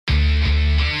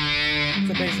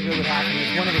basically what happened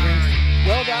is one of the rings.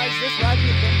 Well, guys, this ride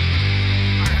has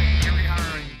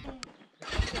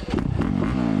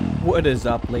been... What is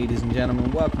up, ladies and gentlemen?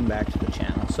 Welcome back to the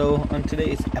channel. So, on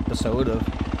today's episode of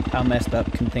How Messed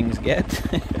Up Can Things Get,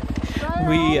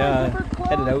 we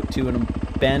headed out to an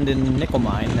abandoned nickel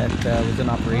mine that was in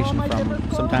operation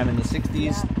from sometime in the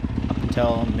 60s up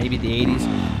until maybe the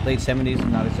 80s, late 70s,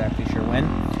 I'm not exactly sure when.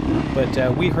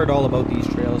 But we heard all about these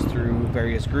trails through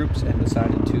various groups and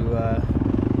decided to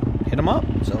hit them up,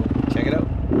 so check it out.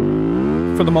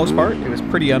 For the most part, it was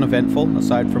pretty uneventful,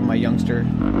 aside from my youngster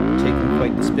taking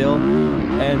quite the spill,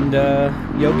 and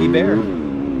Yogi Bear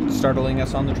startling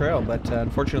us on the trail, but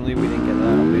unfortunately we didn't get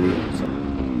that on video. So.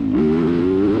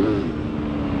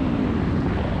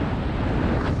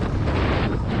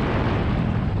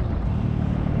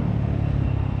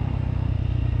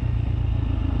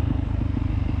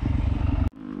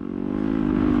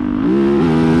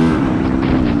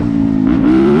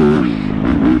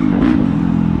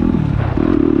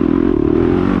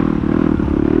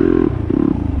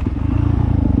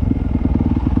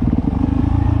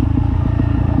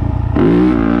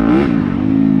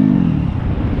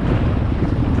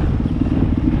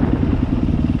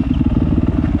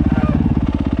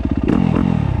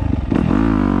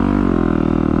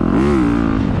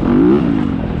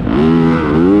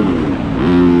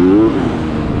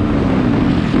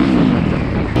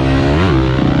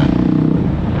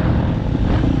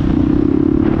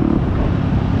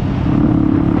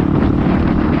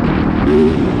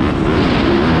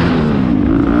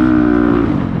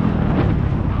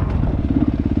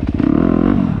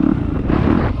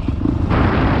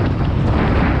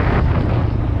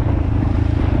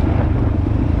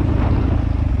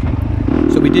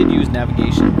 We did use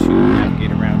navigation to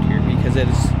navigate around here because it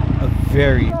is a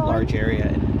very large area,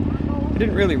 and I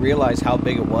didn't really realize how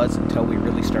big it was until we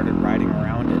really started riding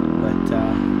around it.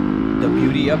 But the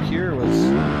beauty up here was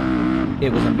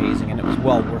amazing, and it was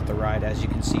well worth the ride. As you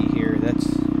can see here,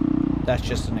 that's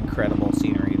just an incredible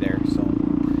scenery there. So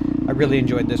I really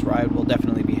enjoyed this ride. We'll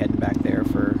definitely be heading back there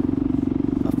for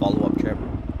a follow-up trip.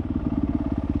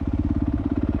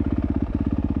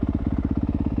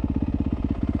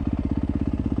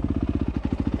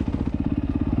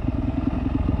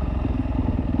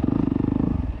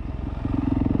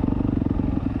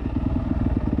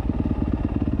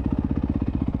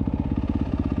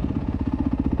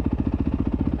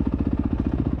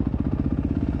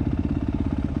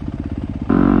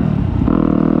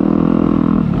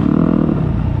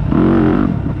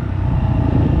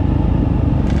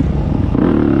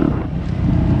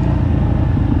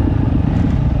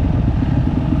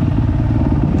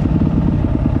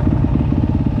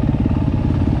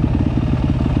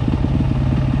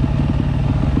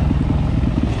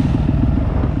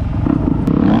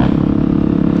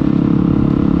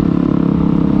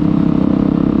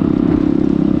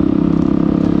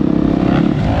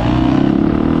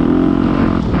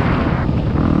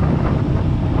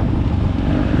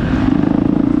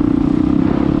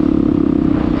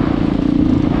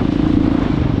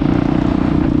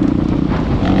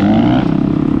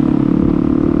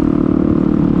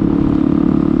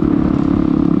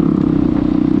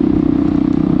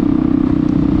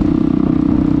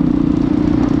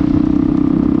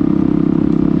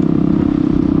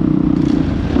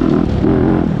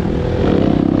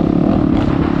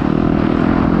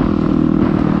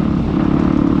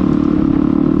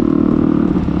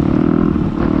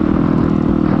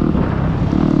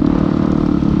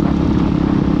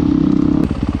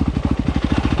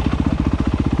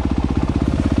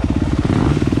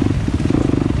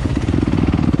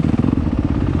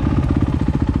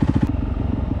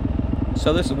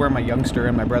 So this is where my youngster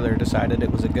and my brother decided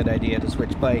it was a good idea to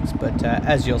switch bikes, but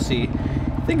as you'll see,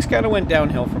 things kind of went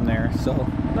downhill from there, so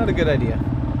not a good idea.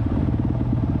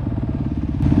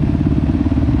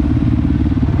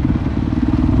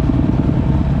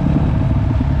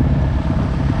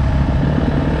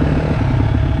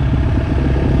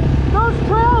 Those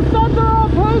trails said they're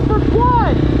okay for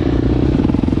quad!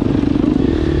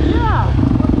 Yeah!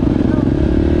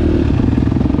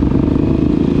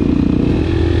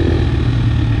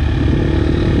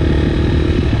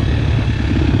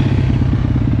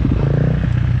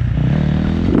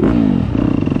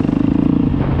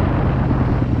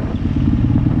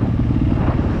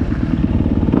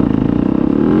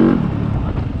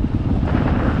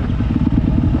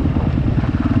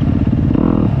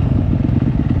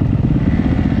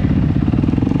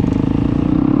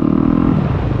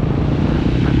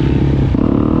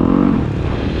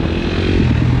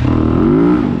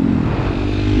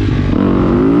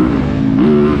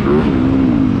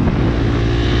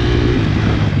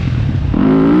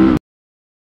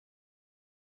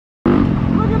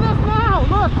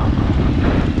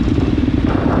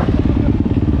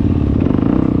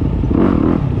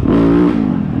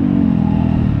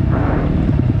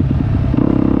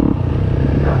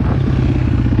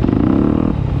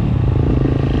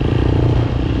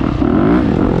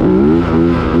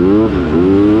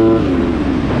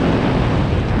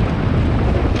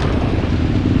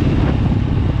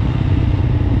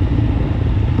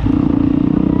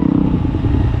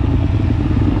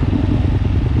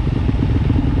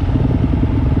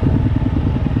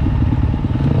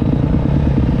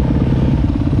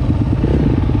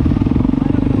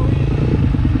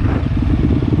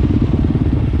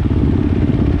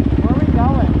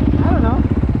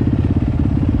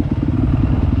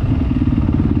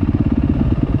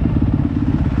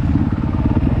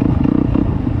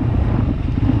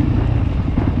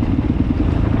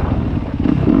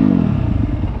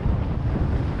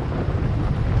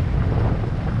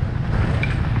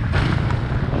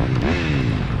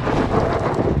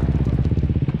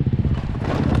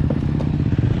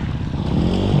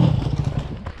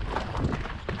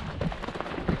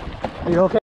 Are you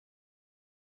okay?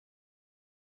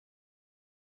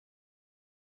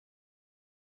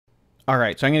 All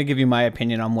right, so I'm going to give you my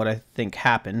opinion on what I think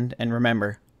happened. And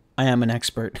remember, I am an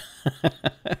expert.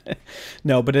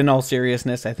 No, but in all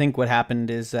seriousness, I think what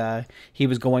happened is he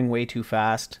was going way too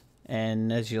fast.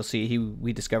 And as you'll see,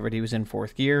 we discovered he was in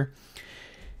 4th gear.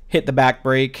 Hit the back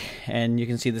brake, and you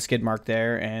can see the skid mark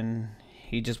there. And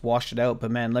he just washed it out.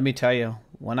 But man, let me tell you,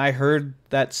 when I heard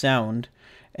that sound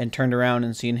and turned around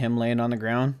and seen him laying on the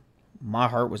ground, my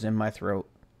heart was in my throat.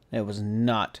 It was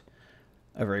not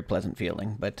a very pleasant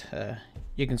feeling, but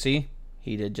you can see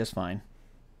he did just fine.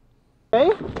 Okay?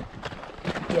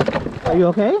 Are you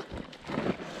okay?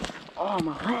 Oh,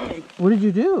 my leg. What did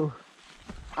you do?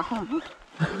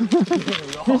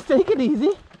 Just take it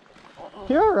easy.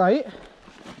 You're all right.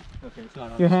 Okay, it's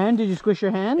not on Your hand? Did you squish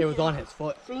your hand? It was on his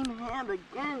foot. Same hand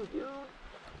again, dude.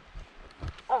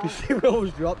 You see, we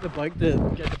always dropped the bike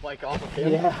to get the bike off of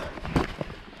him. Yeah.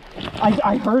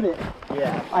 I heard it.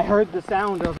 Yeah. I heard the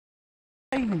sound of.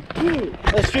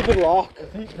 That stupid rock.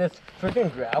 That's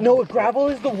freaking gravel. No, gravel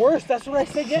is the worst. That's what I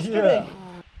said yesterday.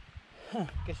 Huh,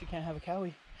 guess you can't have a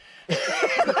cowie.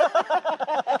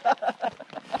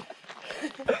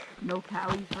 No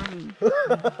cowies for me.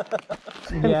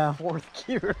 Yeah. 4th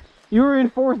gear. You were in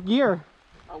 4th gear.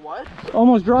 A what?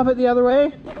 Almost drop it the other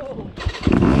way.